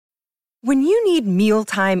When you need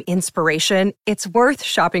mealtime inspiration, it's worth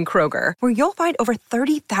shopping Kroger, where you'll find over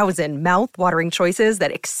 30,000 mouth-watering choices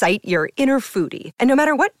that excite your inner foodie. And no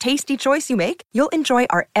matter what tasty choice you make, you'll enjoy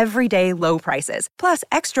our everyday low prices, plus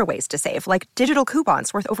extra ways to save, like digital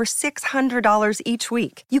coupons worth over $600 each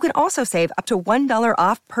week. You can also save up to $1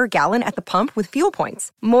 off per gallon at the pump with fuel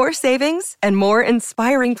points. More savings and more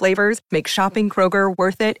inspiring flavors make shopping Kroger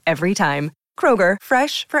worth it every time. Kroger,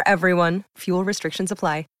 fresh for everyone. Fuel restrictions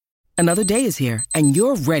apply. Another day is here, and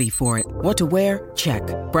you're ready for it. What to wear? Check.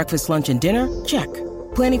 Breakfast, lunch, and dinner? Check.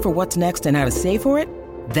 Planning for what's next and how to save for it?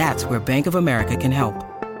 That's where Bank of America can help.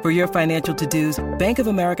 For your financial to-dos, Bank of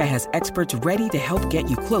America has experts ready to help get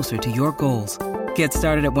you closer to your goals. Get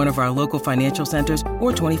started at one of our local financial centers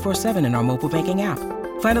or 24/7 in our mobile banking app.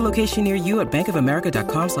 Find a location near you at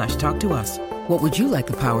bankofamerica.com/talktous. What would you like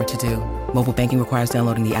the power to do? Mobile banking requires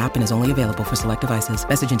downloading the app and is only available for select devices.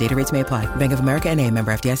 Message and data rates may apply. Bank of America N.A.,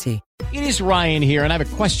 member FDIC. It is Ryan here, and I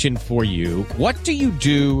have a question for you. What do you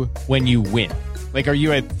do when you win? Like, are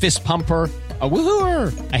you a fist pumper, a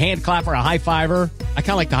woo-hooer, a hand clapper, a high-fiver? I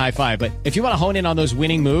kind of like the high-five, but if you want to hone in on those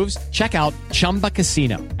winning moves, check out Chumba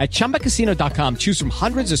Casino. At ChumbaCasino.com, choose from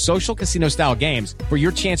hundreds of social casino-style games for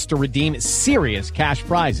your chance to redeem serious cash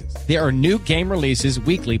prizes. There are new game releases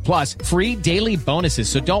weekly, plus free daily bonuses,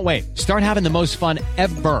 so don't wait. Start having the most fun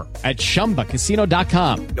ever at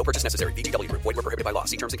ChumbaCasino.com. No purchase necessary. VGW Group. Void where prohibited by law.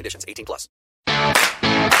 See terms and conditions. 18+.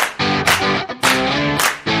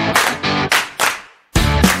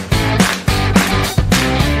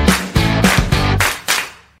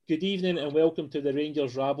 Good evening and welcome to the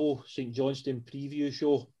Rangers Rabble St Johnstone preview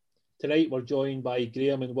show. Tonight we're joined by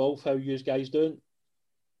Graham and Wolf. How are you guys doing?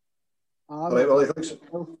 All right, well, thanks.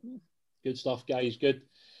 Good stuff, guys. Good.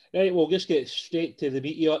 Right, we'll just get straight to the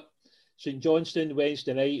meat of it. St Johnstone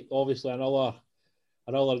Wednesday night. Obviously,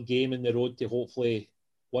 another game in the road to hopefully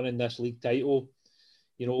winning this league title.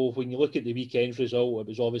 You know, when you look at the weekend's result, it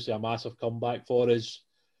was obviously a massive comeback for us.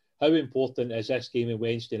 How important is this game on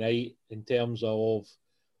Wednesday night in terms of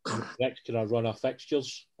next kind of run of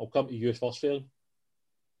fixtures? I'll come to you first, Phil.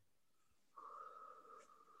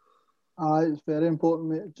 It's very important,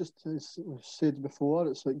 mate. Just as we've said before,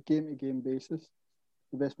 it's like game-to-game basis.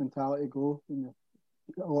 The best mentality to go. And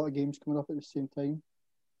you've got a lot of games coming up at the same time.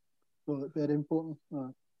 So it's very important.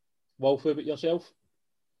 Wolf, how about yourself?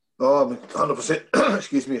 Oh, I'm 100%,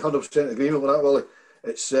 excuse me, 100% agreement with that, Willie.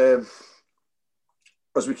 It's, as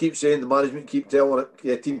we keep saying, the management keep telling it,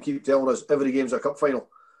 the team keep telling us, every game's a cup final.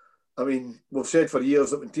 I mean, we've said for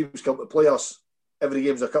years that when teams come to play us, every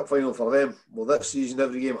game's a cup final for them. Well, this season,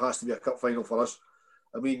 every game has to be a cup final for us.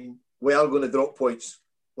 I mean, we are going to drop points.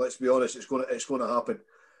 Let's be honest, it's going to happen.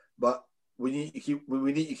 But we need to keep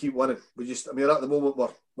winning. At the moment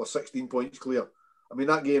we're 16 points clear. I mean,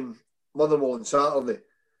 that game, Motherwell on Saturday,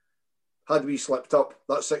 had we slipped up,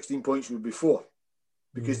 that 16 points would be 4.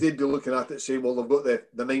 Because they'd be looking at it saying, well, they've got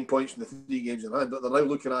the 9 points from the 3 games in hand, but they're now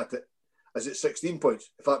looking at it as it's 16 points,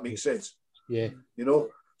 if that makes sense. Yeah. You know?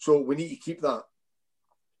 So we need to keep that.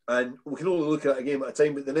 And we can only look at a game at a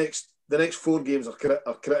time, but the next 4 games are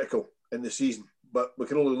critical in the season, but we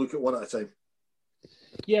can only look at one at a time.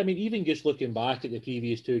 Yeah, I mean, even just looking back at the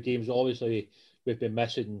previous 2 games, obviously we've been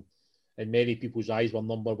missing, in many people's eyes, our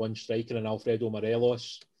number 1 striker in Alfredo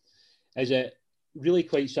Morelos. Is it really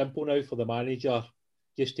quite simple now for the manager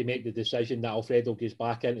just to make the decision that Alfredo goes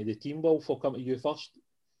back into the team? Wolf, I'll come to you first.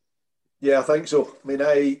 Yeah, I think so. I mean,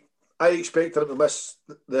 I expected him to miss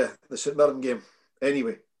the St Mirren game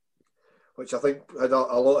anyway, which I think had a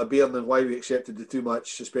lot of bearing on why we accepted the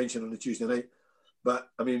 2-match suspension on the Tuesday night. But,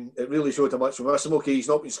 I mean, it really showed how much we miss him. Okay, he's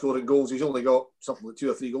not been scoring goals. He's only got something like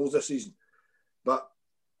 2 or 3 goals this season. But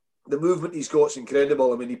the movement he's got is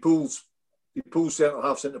incredible. I mean, he pulls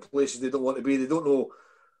centre-halves into places they don't want to be. They don't know.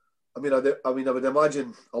 I would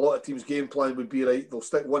imagine a lot of teams' game plan would be, right, they'll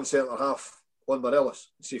stick one centre-half on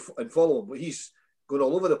Morelos and follow him. But he's going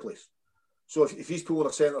all over the place. So if he's pulling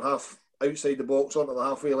a centre-half outside the box onto the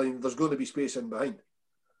halfway line, there's going to be space in behind.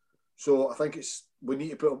 So I think we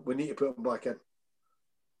need to put him back in.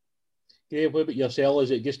 Yeah, what about yourself?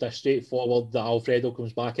 Is it just a straightforward that Alfredo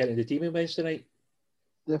comes back into the team on Wednesday night?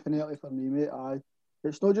 Definitely for me, mate.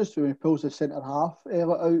 It's not just when he pulls the centre half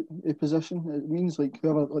out of position. It means like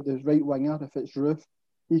whoever, like the right winger, if it's Roof,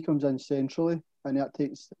 he comes in centrally and that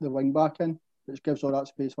takes the wing back in, which gives all that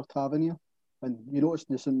space for Tavernier. And you notice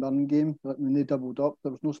in the St Mirren game, like when they doubled up,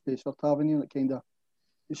 there was no space for Tavernier.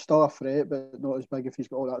 He's still a threat, but not as big if he's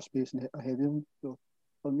got all that space ahead of him. So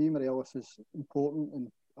for me, Morelos is important, and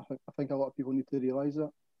I think a lot of people need to realise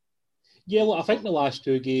that. Yeah, look, I think the last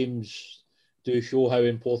 2 games do show how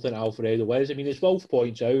important Alfredo is. I mean, as Wolf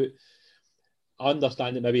points out, I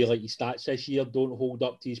understand that maybe like his stats this year don't hold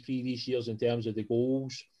up to his previous years in terms of the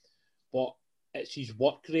goals, but it's his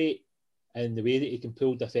work rate and the way that he can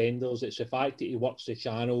pull defenders. It's the fact that he works the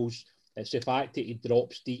channels. It's the fact that he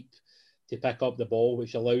drops deep to pick up the ball,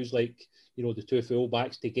 which allows, like, you know, the two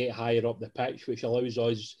fullbacks to get higher up the pitch, which allows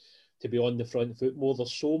us to be on the front foot more.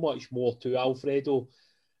 There's so much more to Alfredo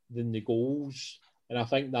than the goals. And I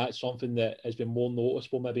think that's something that has been more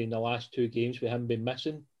noticeable maybe in the last two games with him been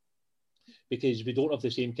missing, because we don't have the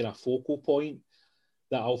same kind of focal point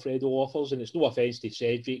that Alfredo offers. And it's no offence to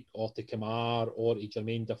Cedric or to Kamar or to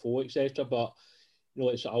Jermaine Defoe, etc. But, you know,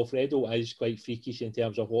 it's Alfredo is quite freakish in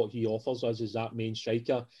terms of what he offers us as that main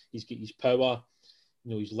striker. He's got his power,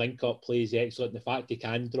 you know, his link-up play is excellent. The fact he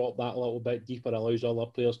can drop that a little bit deeper allows other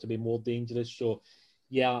players to be more dangerous. So,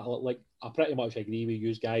 yeah, like, I pretty much agree with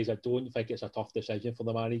you guys. I don't think it's a tough decision for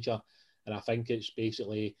the manager. And I think it's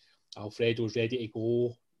basically Alfredo's ready to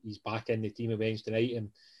go. He's back in the team events tonight. And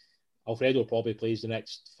Alfredo probably plays the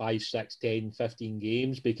next 5, 6, 10, 15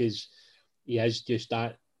 games because he is just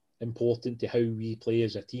that important to how we play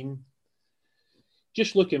as a team.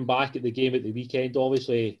 Just looking back at the game at the weekend,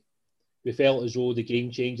 obviously, we felt as though the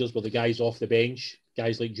game changers were the guys off the bench,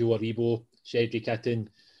 guys like Joe Aribo, Cedric Itten,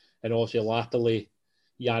 and also latterly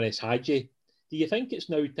Yanis Hadji. Do you think it's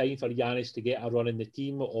now time for Yanis to get a run in the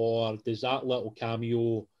team, or does that little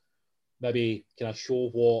cameo maybe kind of show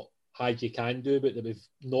what Hadji can do, but that we've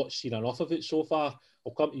not seen enough of it so far?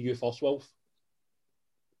 I'll come to you first, Wolf.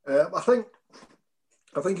 I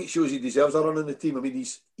think it shows he deserves a run in the team. I mean,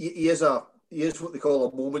 he is what they call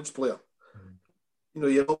a moments player. You know,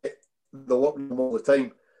 you're not the working all the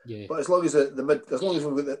time. Yeah. But as long as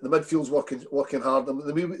the midfield's working hard, and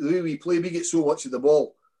the way we play, we get so much of the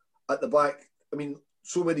ball at the back. I mean,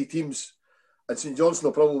 so many teams, and St Johnstone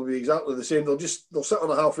will probably be exactly the same. They'll sit on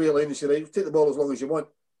a halfway line and say, right, take the ball as long as you want.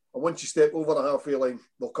 And once you step over the halfway line,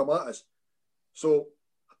 they'll come at us. So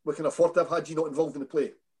we can afford to have Hadji not involved in the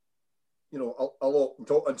play, you know, a lot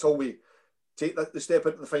until we take the step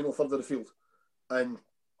into the final third of the field. And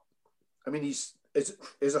I mean, his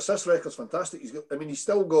assist record's fantastic. He's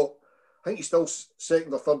still got, I think he's still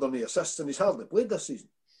second or third on the assists, and he's hardly played this season.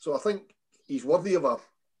 So I think he's worthy of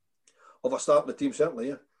a start in the team, certainly,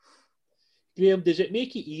 yeah. Graham, does it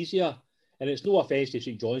make it easier? And it's no offence to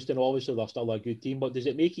St Johnstone, obviously they're still a good team, but does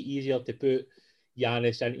it make it easier to put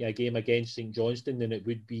Yanis into a game against St Johnstone than it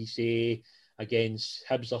would be, say, against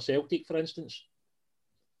Hibs or Celtic, for instance?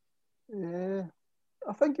 Yeah,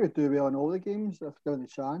 I think he would do well in all the games if given the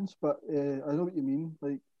chance, but I know what you mean.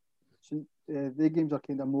 Like, the games are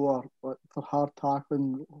kind of more like, for hard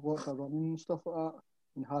tackling, lots of running and stuff like that.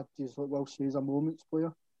 And Hadji's, like Will says, a moments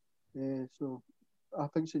player. So I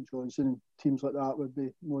think St Johnstone and teams like that would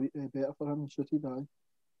be more better for him, suited.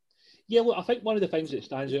 Yeah, look, I think one of the things that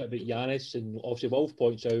stands out about Yanis, and obviously Wolf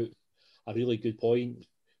points out a really good point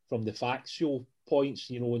from the factual points,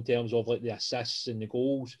 you know, in terms of like the assists and the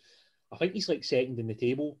goals. I think he's like second in the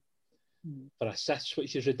table for assists,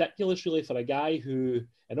 which is ridiculous really for a guy who,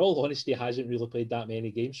 in all honesty, hasn't really played that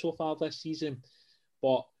many games so far this season.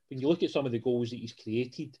 But when you look at some of the goals that he's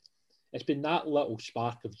created, it's been that little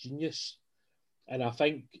spark of genius. And I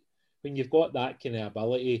think when you've got that kind of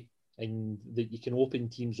ability and that you can open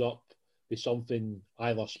teams up with something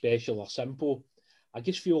either special or simple, I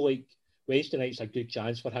just feel like Wednesday night's a good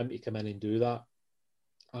chance for him to come in and do that.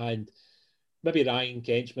 And maybe Ryan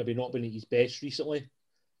Kent's maybe not been at his best recently.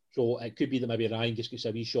 So it could be that maybe Ryan just gets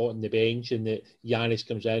a wee shot on the bench and that Yanis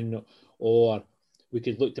comes in, or we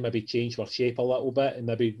could look to maybe change our shape a little bit and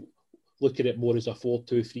maybe look at it more as a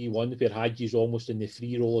 4-2-3-1 where Hadji's almost in the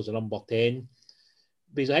free role as a number 10.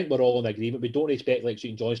 Because I think we're all in agreement. We don't expect like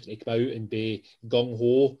St Johnstone to come out and be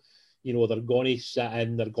gung-ho. You know, they're going to sit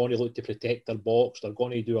in, they're going to look to protect their box, they're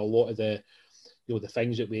going to do a lot of the, you know, the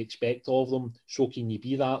things that we expect of them. So can you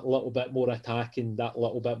be that little bit more attacking, that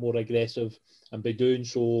little bit more aggressive? And by doing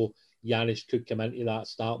so, Yanis could come into that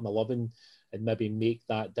starting 11 and maybe make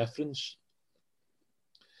that difference.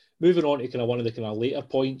 Moving on to kind of one of the kind of later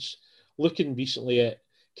points, looking recently at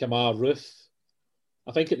Kamar Roof,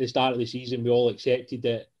 I think at the start of the season, we all accepted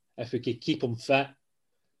that if we could keep him fit,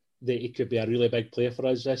 that he could be a really big player for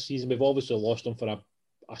us this season. We've obviously lost him for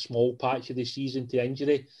a small patch of the season to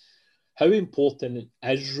injury. How important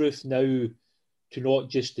is Roof now to not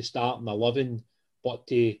just the starting 11, but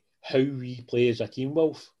to how we play as a team,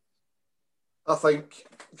 Wolf? I think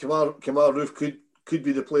Kamar Roof could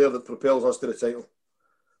be the player that propels us to the title.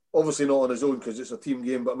 Obviously not on his own because it's a team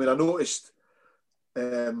game, but I mean, I noticed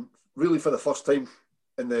really for the first time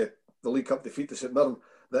in the League Cup defeat to St Mirren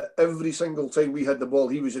that every single time we had the ball,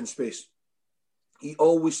 he was in space. He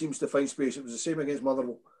always seems to find space. It was the same against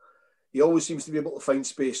Motherwell. he always seems to be able to find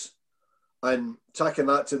space. And taking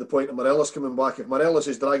that to the point of Morelos coming back, if Morelos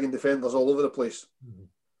is dragging defenders all over the place,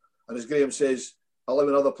 and as Graham says,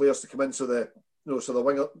 allowing other players to come in so the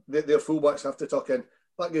winger, their fullbacks have to tuck in,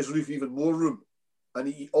 that gives Roof even more room. And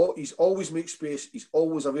he's always makes space, he's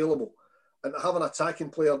always available. And to have an attacking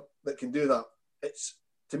player that can do that,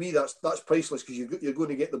 to me that's priceless, because you're going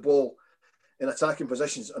to get the ball in attacking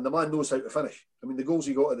positions, and the man knows how to finish. I mean, the goals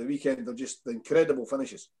he got at the weekend are just incredible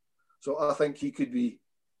finishes. So I think he could be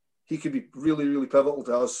really, really pivotal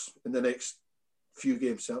to us in the next few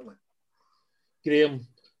games, certainly. Graham,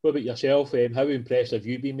 what about yourself? How impressed have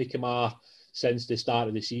you been with Kamara since the start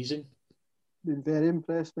of the season? Been very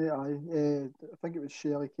impressed, mate. I think it was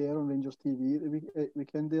Shelley Kerr on Rangers TV at the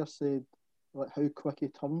weekend there said like how quick he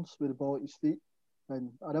turns with the ball at his feet.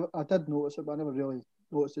 And I did notice it, but I never really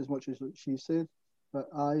noticed as much as she said. But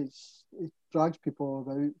he drags people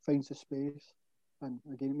about, finds the space, and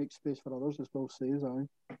again, it makes space for others as well. Says so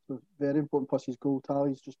very important. Plus his goal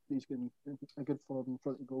tally, he's getting a good forward in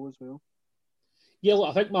front of goal as well. Yeah, look,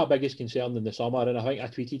 I think my biggest concern in the summer, and I think I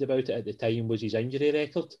tweeted about it at the time, was his injury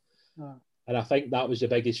record. And I think that was the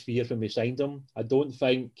biggest fear when we signed him. I don't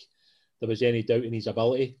think there was any doubt in his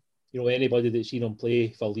ability. You know, anybody that's seen him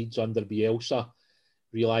play for Leeds under Bielsa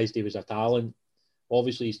realised he was a talent.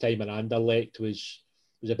 Obviously, his time in Anderlecht was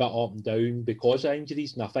a bit up and down because of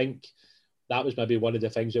injuries, and I think that was maybe one of the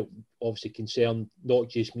things that obviously concerned not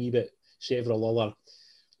just me, but several other,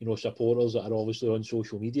 supporters that are obviously on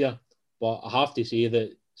social media. But I have to say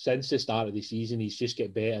that since the start of the season, he's just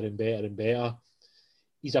get better and better and better.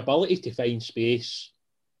 His ability to find space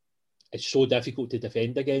is so difficult to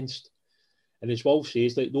defend against. And as Wolf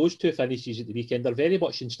says, like those two finishes at the weekend are very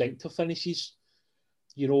much instinctive finishes,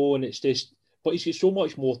 and it's just, but he's got so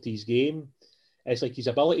much more to his game. It's like his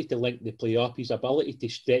ability to link the play up, his ability to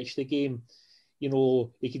stretch the game. He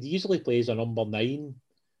could easily play as a number 9,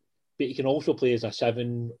 but he can also play as a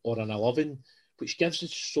 7 or an 11, which gives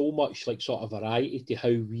us so much like sort of variety to how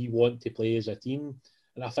we want to play as a team.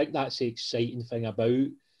 And I think that's the exciting thing about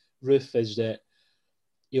Roof, is that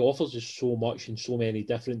he offers us so much in so many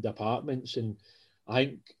different departments. And I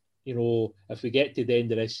think, if we get to the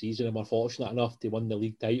end of this season and we're fortunate enough to win the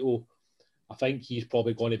league title, I think he's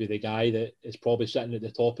probably going to be the guy that is probably sitting at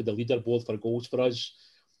the top of the leaderboard for goals for us.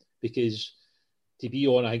 Because to be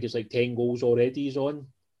on, I think it's like 10 goals already he's on.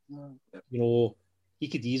 He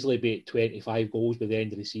could easily be at 25 goals by the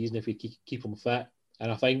end of the season if we keep him fit.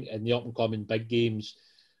 And I think in the up-and-coming big games,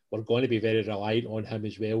 we're going to be very reliant on him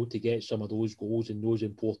as well to get some of those goals in those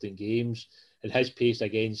important games. And his pace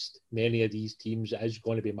against many of these teams is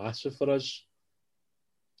going to be massive for us.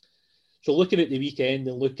 So looking at the weekend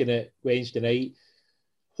and looking at Wednesday night,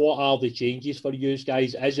 what are the changes for you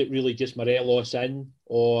guys? Is it really just Morelos in,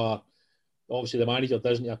 or obviously the manager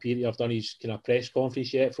doesn't appear to have done his kind of press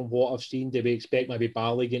conference yet from what I've seen? Do we expect maybe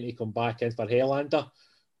Balogun to come back in for Helander?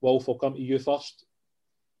 Wolf, will come to you first.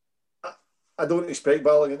 I don't expect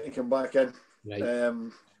Balogun to come back in. Right.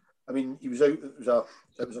 I mean, he was out.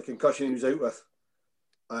 It was a concussion he was out with,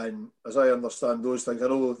 and as I understand those things, I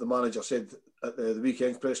know the manager said at the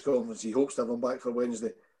weekend's press conference he hopes to have him back for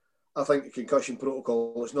Wednesday. I think the concussion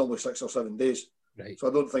protocol is normally 6 or 7 days, right. So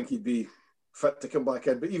I don't think he'd be fit to come back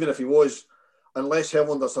in. But even if he was, unless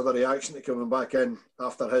Hellander's had a reaction to coming back in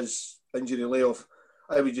after his injury layoff,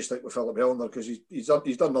 I would just stick with Philip Hellander, because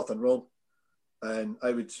he's done nothing wrong. And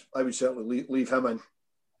I would certainly leave him in.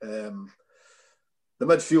 The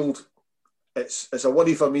midfield, it's a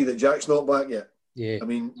worry for me that Jack's not back yet. Yeah. I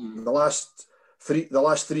mean, the last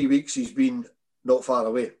 3 weeks he's been not far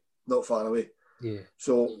away. Yeah.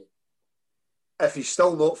 So if he's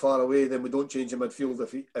still not far away, then we don't change the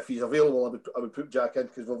midfield. If he's available, I would put Jack in,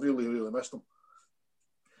 because we've really, really missed him.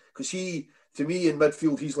 Because to me in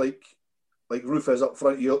midfield, he's like Roof is up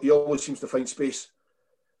front. He always seems to find space,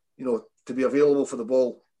 to be available for the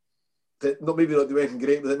ball. Maybe not do anything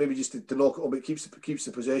great with it, maybe just to knock it on, but keeps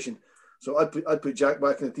the possession. So I'd put Jack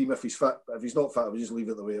back in the team if he's fit. But if he's not fit, I would just leave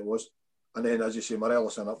it the way it was. And then, as you say,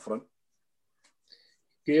 Morelos in up front.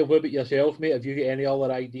 Gail, what about yourself, mate? Have you got any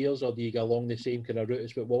other ideas, or do you go along the same kind of route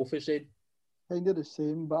as what Wolf has said? Kind of the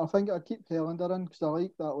same, but I think I'd keep Helander in, because I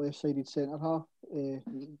like that left-sided centre half.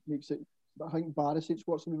 Makes it. But I think Barisic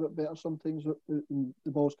works a wee bit better sometimes when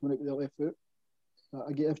the ball's coming out with the left foot.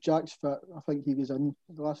 Again, if Jack's fit, I think he goes in.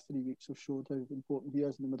 The last 3 weeks have showed how important he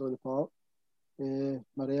is in the middle of the park.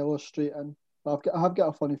 Morelos straight in. But I have got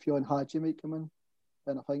a funny feeling Hadji might come in,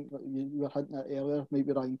 and I think you were hinting at earlier,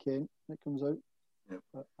 maybe Ryan Kent that comes out. Yep.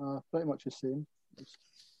 But, pretty much the same.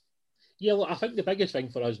 Yeah, look, I think the biggest thing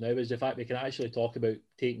for us now is the fact we can actually talk about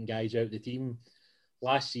taking guys out of the team.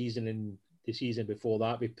 Last season, and the season before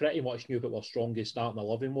that, we pretty much knew what our strongest starting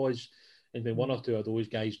 11 was. And when one or two of those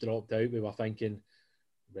guys dropped out, we were thinking,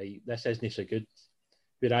 right, this isn't so good.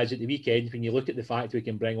 Whereas at the weekend, when you look at the fact we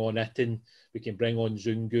can bring on Itten, we can bring on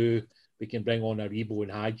Zungu, we can bring on Aribo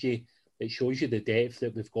and Hadji, it shows you the depth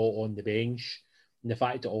that we've got on the bench. And the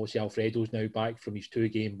fact that obviously Alfredo's now back from his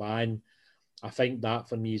 2-game ban, I think that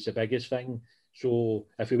for me is the biggest thing. So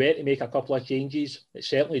if we were to make a couple of changes, it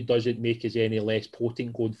certainly doesn't make us any less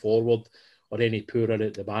potent going forward or any poorer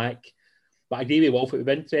at the back. But I agree with Wolf, it would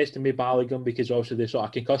be interesting with Balogun because also the sort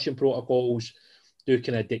of concussion protocols do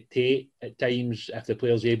kind of dictate at times if the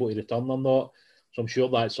player's able to return or not. So I'm sure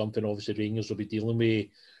that's something obviously Rangers will be dealing with,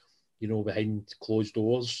 you know, behind closed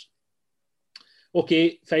doors.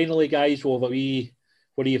 Okay, finally, guys, what do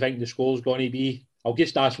you think the score's going to be? I'll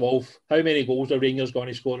just ask Wolf, how many goals are Rangers going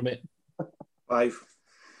to score, mate? 5.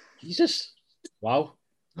 Jesus. Wow.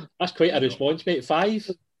 That's quite a response, mate.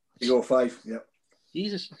 5? You go 5, yeah.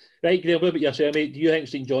 Jesus. Right, Graham, what about yourself, mate? Do you think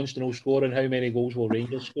St Johnstone will score and how many goals will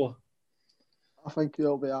Rangers score? I think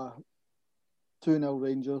it'll be a 2-0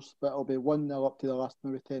 Rangers, but it'll be 1-0 up to the last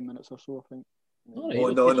maybe 10 minutes or so, I think.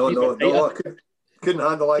 Right, no. I couldn't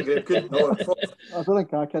handle that game. I don't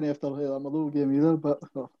think I can after a little game either, but...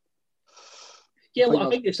 Yeah, I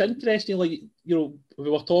think it's interesting, like, you know, we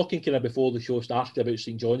were talking kind of before the show started about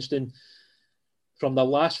St Johnstone. From the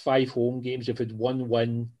last 5 home games, they've had 1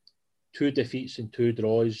 win, 2 defeats and 2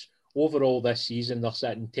 draws. Overall this season, they're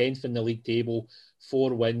sitting 10th in the league table,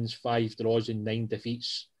 4 wins, 5 draws and 9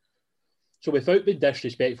 defeats. So without being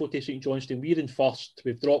disrespectful to St Johnstone, we're in first.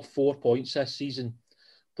 We've dropped 4 points this season,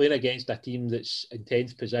 playing against a team that's in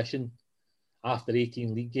 10th position after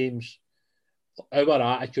 18 league games. Our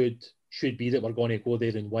attitude should be that we're going to go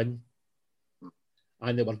there and win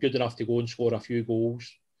and that we're good enough to go and score a few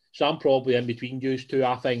goals. So I'm probably in between those two.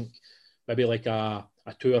 I think maybe like a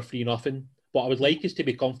 2 or 3-0. But I would like us to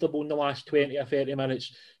be comfortable in the last 20 or 30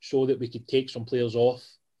 minutes so that we could take some players off.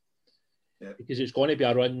 Yeah. Because it's going to be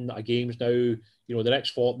a run of games now. You know, the next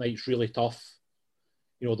fortnight's really tough.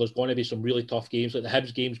 You know, there's going to be some really tough games. Like the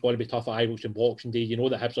Hibs game's going to be tough at Ibrox and Boxing Day. You know,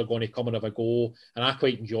 the Hibs are going to come and have a go. And I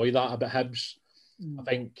quite enjoy that about Hibs. I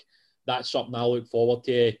think that's something I look forward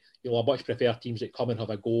to. You know, I much prefer teams that come and have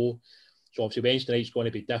a go. So obviously Wednesday night's going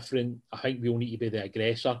to be different. I think we'll need to be the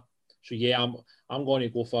aggressor. So yeah, I'm going to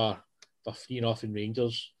go for 3-0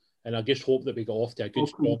 Rangers. And I just hope that we get off to a good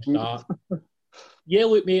strong start. Yeah,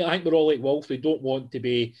 look, mate, I think we're all like Wolf. We don't want to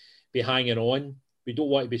be hanging on. We don't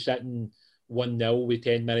want to be sitting 1-0 with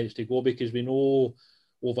 10 minutes to go because we know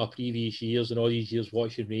over previous years and all these years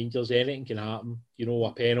watching Rangers, anything can happen. You know,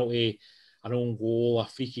 a penalty, an own goal, a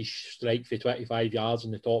freakish strike for 25 yards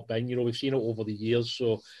in the top bin. You know, we've seen it over the years,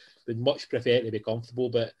 so we'd much prefer to be comfortable,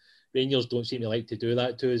 but Rangers don't seem to like to do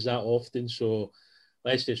that to us that often, so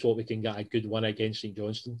let's just hope we can get a good win against St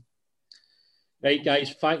Johnstone. Right,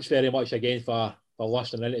 guys, thanks very much again for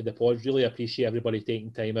listening into the pod. Really appreciate everybody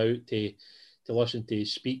taking time out to listen to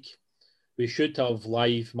speak. We should have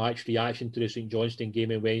live match reaction to the St Johnstone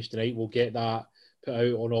game on Wednesday night. We'll get that put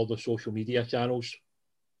out on all the social media channels.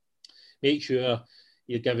 Make sure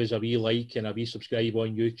you give us a wee like and a wee subscribe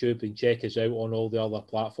on YouTube and check us out on all the other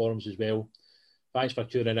platforms as well. Thanks for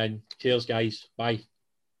tuning in. Cheers, guys. Bye.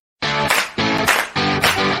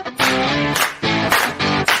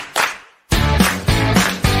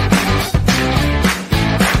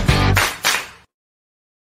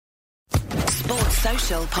 Sports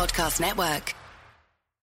Social Podcast Network.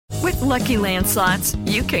 With Lucky Land Slots,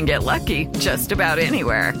 you can get lucky just about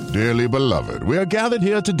anywhere. Dearly beloved, we are gathered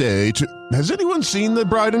here today to... Has anyone seen the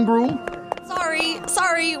bride and groom?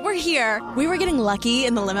 Sorry, we're here. We were getting lucky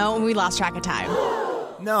in the limo and we lost track of time.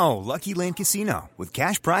 No, Lucky Land Casino, with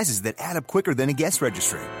cash prizes that add up quicker than a guest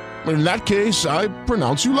registry. In that case, I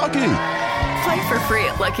pronounce you lucky. Play for free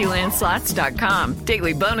at LuckyLandSlots.com.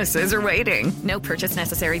 Daily bonuses are waiting. No purchase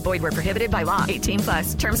necessary. Void where prohibited by law.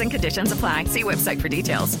 18+. Terms and conditions apply. See website for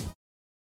details.